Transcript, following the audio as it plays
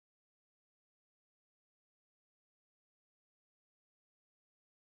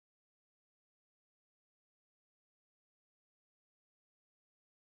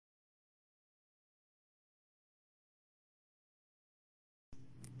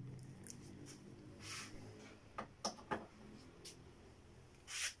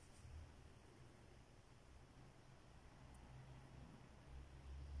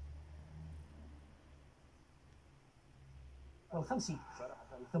50.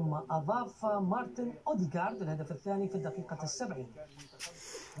 ثم أضاف مارتن أوديغارد الهدف الثاني في الدقيقة 70.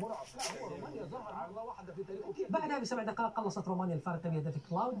 بعدها ب7 دقائق قلصت رومانيا الفارق بهدف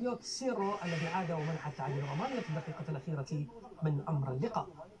كلاوديو كسيرو الذي عاد ومنح تعادل رومانيا في الدقيقة الأخيرة من أمر اللقاء.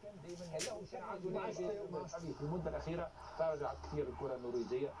 في المدة الأخيرة تراجعت كثير الكرة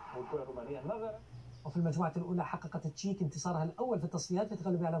النرويجية والكرة الرومانية نظرا. وفي المجموعة الأولى حققت التشيك انتصارها الأول في التصفيات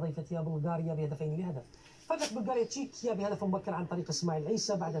بتغلبها على ضيفتها بلغاريا بهدفين لهدف. فازت بلغاريا تشيكيا بهدف مبكر عن طريق اسماعيل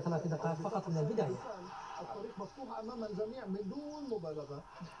عيسى بعد 3 دقائق فقط من البداية. الطريق مفتوح امام الجميع من دون مبالغه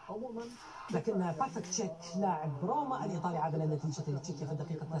عموما. لكن باتريك تشيك لاعب روما الايطالي عادل النتيجه لتشيكيا في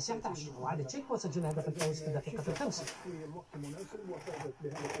الدقيقه 19 وعاد تشيك وسجل هدف الفوز في الدقيقه 5.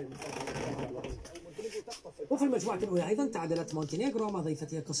 وفي المجموعه الاولى ايضا تعادلت مونتينيغرو مع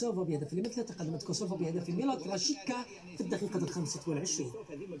ضيفتها كوسوفو بهدف لمثله. تقدمت كوسوفو بهدف ميلوت راشيكا في الدقيقه 25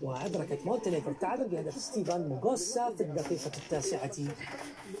 وادركت مونتينيغرو التعادل بهدف ستيفان موغوسا في الدقيقه 69.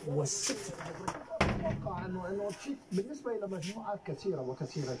 اتوقع انه تشيك بالنسبه الى مجموعات كثيره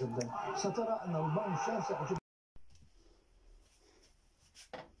وكثيره جدا سترى ان البعض شاسع جدا.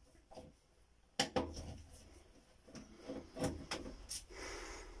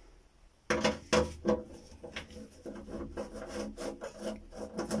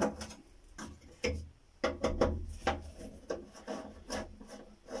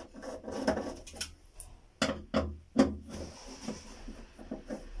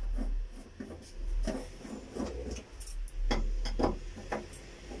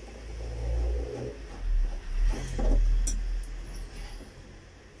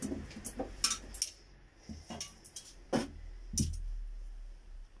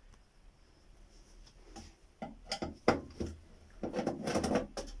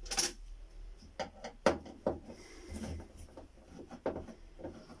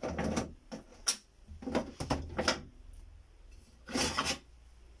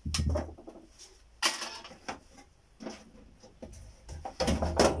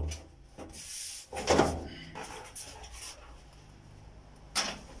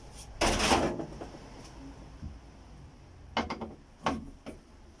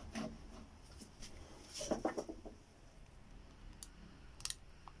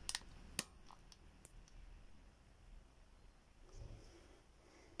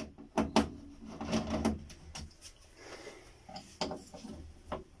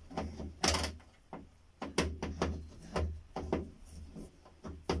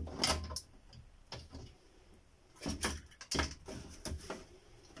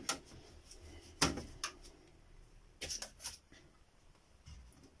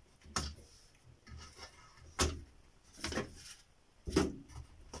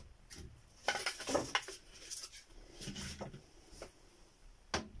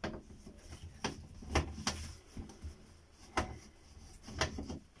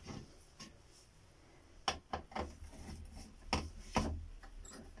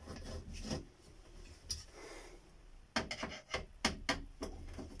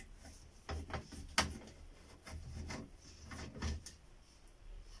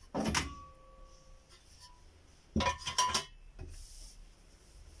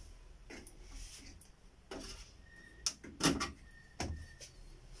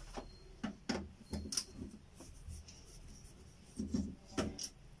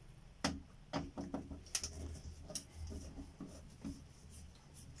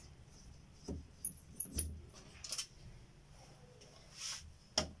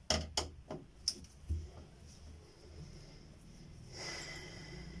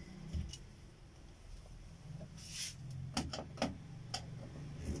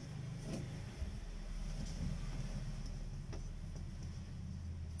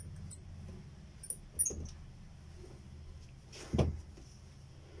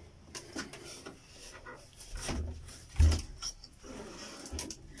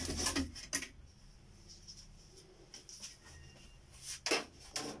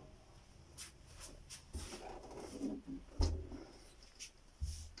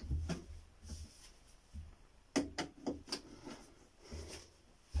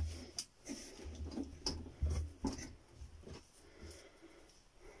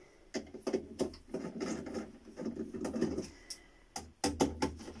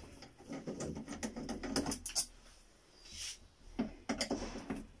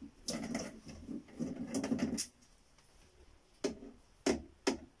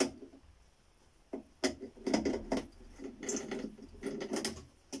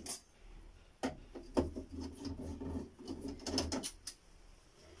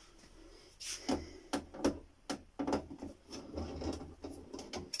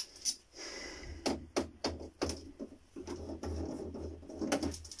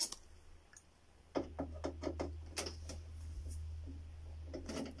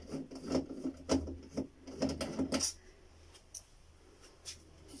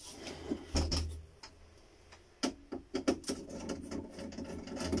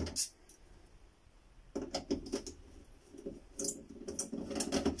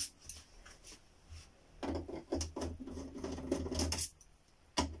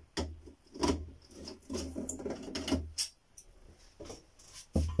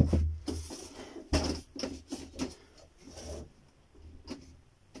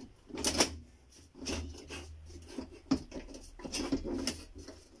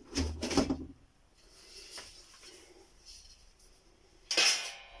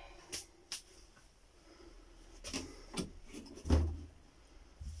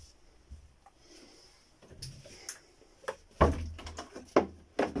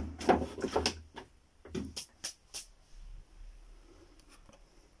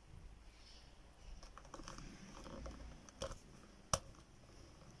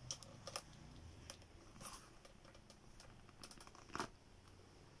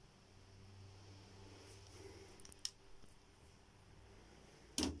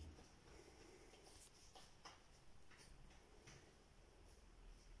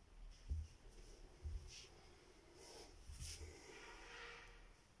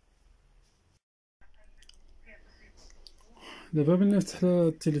 دابا ملي نفتح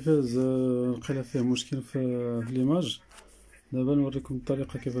التلفاز لقينا فيه مشكل في ليماج. دابا نوريكم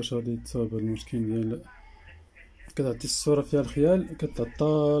الطريقه كيفاش غادي تصاوب المشكل ديال كتعطي الصوره فيها الخيال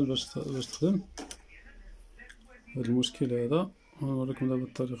كتعطل باش تخدم. هاد المشكل هذا نوريكم دابا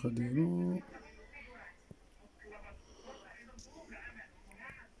الطريقه ديالو.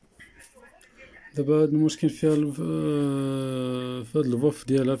 دابا هاد المشكل فيها في هاد الفوف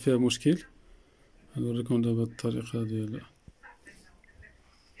ديالها فيها مشكل. نوريكم دابا الطريقه ديال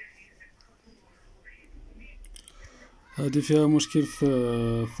هادي فيها مشكل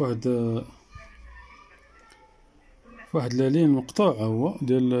في واحد لالين مقطوع هو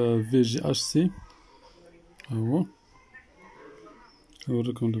ديال VGHC. هو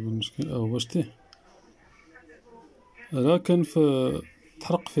نوريكم دابا المشكل هو شتيه. هذا كان في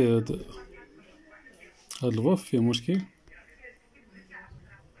تحرق فيه هاد الفوف فيه مشكل.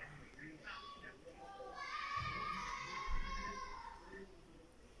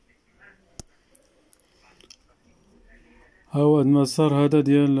 هو هاد المسار هذا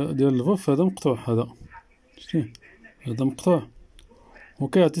ديال الفوف هذا مقطوع. هذا شتيه هذا مقطوع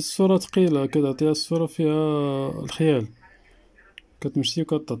وكيعطي الصورة ثقيلة كتعطيها الصورة فيها الخيال كتمشي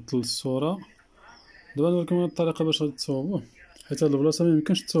وكتعطل الصورة. دابا نوريكم الطريقة باش غادي تصاوبوه حيت هاد البلاصة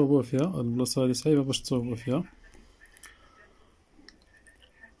ميمكنش تصاوبوه فيها. هاد البلاصة هادي صعيبة باش تصاوبوه فيها.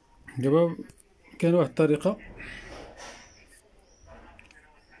 دابا كاين واحد الطريقة.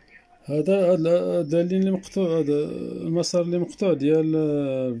 هذا اللين اللي مقطوع هذا المسار اللي مقطوع ديال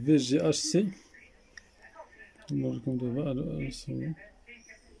VGHC. نوريكم دابا نصور.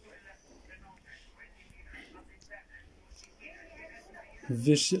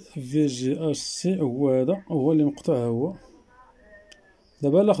 VGHC هو هذا هو اللي مقطوع. هو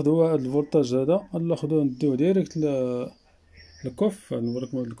دابا ناخدو هاد الفولتاج هذا ناخدوه نديوه ديريكت للكوف.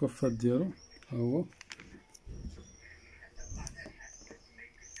 نوريكم هاد الكوفات ديالو. هو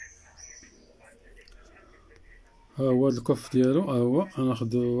هاد الكوف ديالو. هو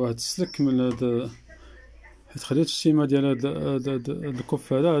ناخدو واحد السلك من هاد حيت خديت الشيمه ديال هاد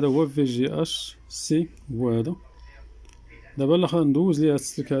الكوف هذا هو VGHC هو هذا. دابا ندوز ليه هاد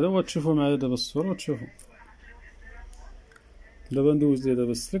السلك هذا وتشوفوا معايا دابا الصورة وتشوفوا. دابا ندوز ليه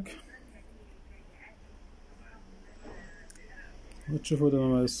دابا السلك وتشوفوا دابا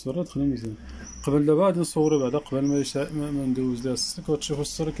معايا الصورة تخدم مزيان. قبل دابا غادي نصورو بعدا قبل ما ندوز ليه السلك وتشوفوا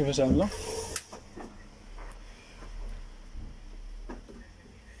الصورة كيفاش عاملة.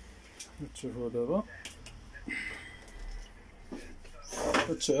 تشوفوا دابا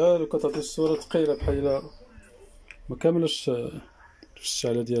كتشعل وكتعطي الصورة ثقيلة بحال مكاملش في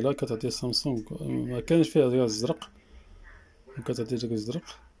الشعلة ديالها. كتعطي سامسونج مكانش فيها داك الزرق وكتعطي داك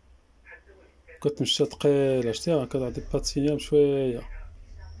الزرق كتمشى ثقيلة. شتيها كتعطي باتينيا بشوية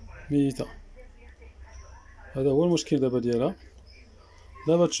ميتة. هذا هو المشكل دابا ديالها.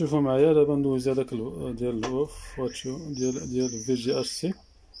 دابا تشوفوا معايا. دابا ندوز هذاك ديال الوف وتشوف ديال VGHC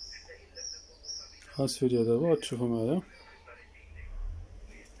هاسفيريا. دابا تشوفوا معايا.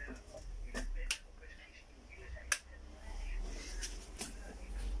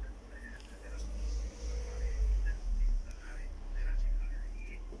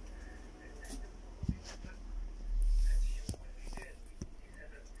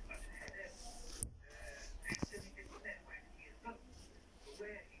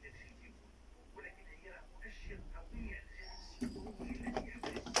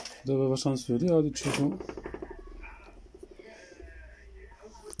 دابا باش غنسفيري غادي تشوفوا.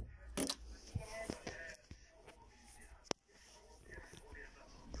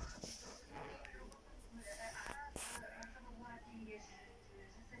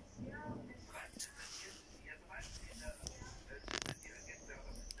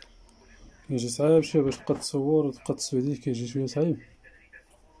 كيجي صعيب شويه باش تبقى تصور وتبقى تسويدي. كيجي شويه صعيب.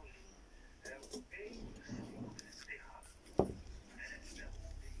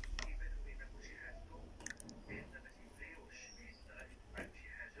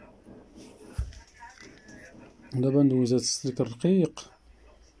 دابا ندوز هاد السلك الرقيق.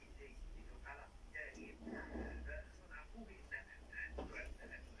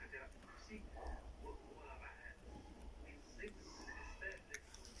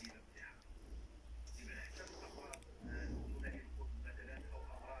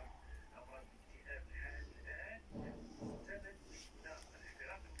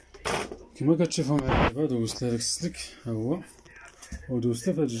 كما كتشوفوا معايا دابا دوزت لهداك السلك. ها هو ودوزت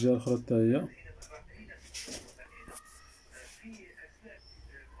في هاد الجهه الاخرى حتى هي.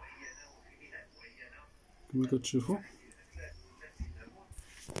 كما كتشوفوا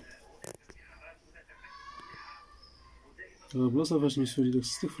البلاصه فاش نسولي داك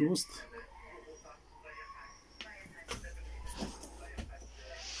السلك في الوسط.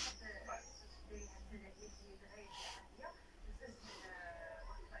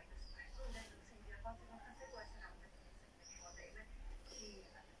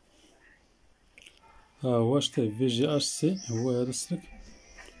 ها هو شتيه VGHC، هو هذا السلك،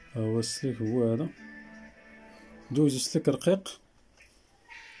 ها هو السلك هو هذا. دوز سلك رقيق،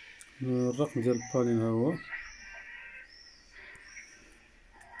 الرقم ديال البالين ها هو.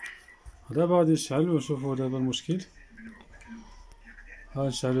 دابا غادي نشعلو ونشوفو دابا المشكل. ها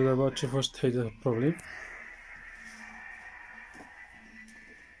نشعلو دابا تشوف واش تحيد هاد البروبليم.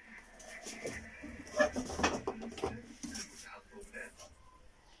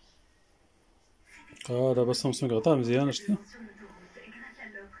 دابا سامسونج عطاه مزيان. شتي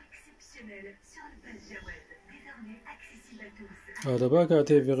دابا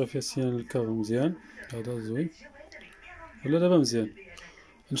كاعطيه فيغيفياسيون الكابل مزيان، هذا زوين ولا دابا مزيان.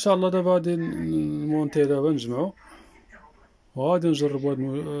 ان شاء الله دابا غادي نمونتي، دابا نجمعو وغادي نجربو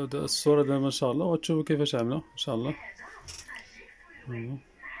هاد الصورة دابا ان شاء الله، وتشوفو كيفاش عاملة ان شاء الله.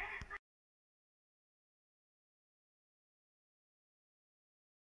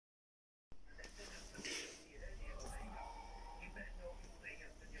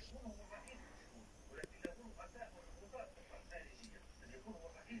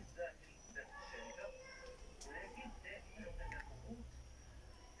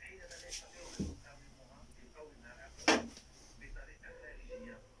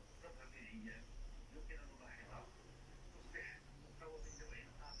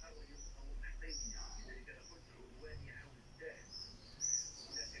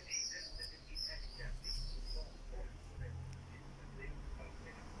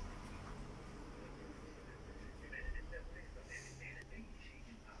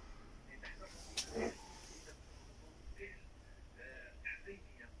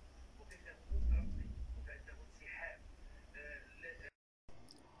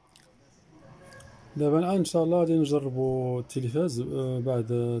 دابا الآن إن شاء الله غادي نجربو التلفاز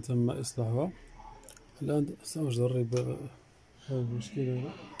بعد تم إصلاحها. الآن سأجرب هذا المشكل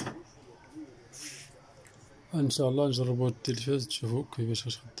هذا. إن شاء الله نجربو التلفاز تشوفو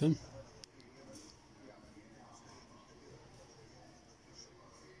كيفاش خدام.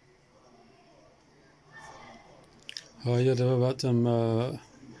 ها هي دابا بعد تم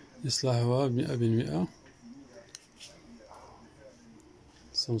إصلاحها 100%.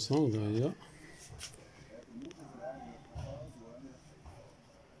 سامسونج ها هي.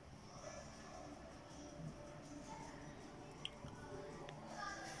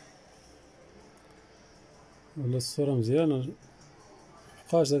 ولا الصورة مزيانة،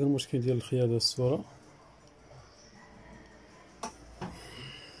 مبقاش داك المشكل ديال الخيا ديال الصورة.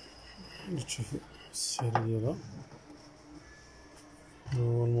 تشوفو السعر ديالها،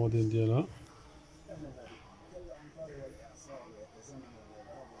 هو الموديل ديالها.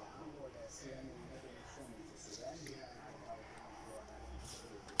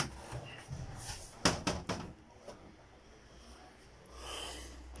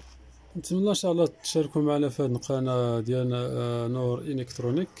 نتمنى ان شاء الله تشاركوا معنا في هذه القناه ديالنا نور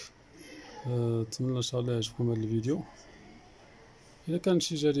الكترونيك. نتمنى ان شاء الله يعجبكم هذا الفيديو. اذا كان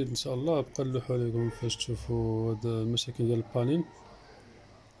شي جديد ان شاء الله بقى نلوحوا عليكم فاش تشوفوا هاد المشاكل ديال البالين.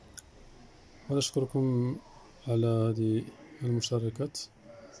 ونشكركم على هذه المشاركات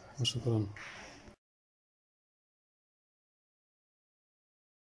وشكرا.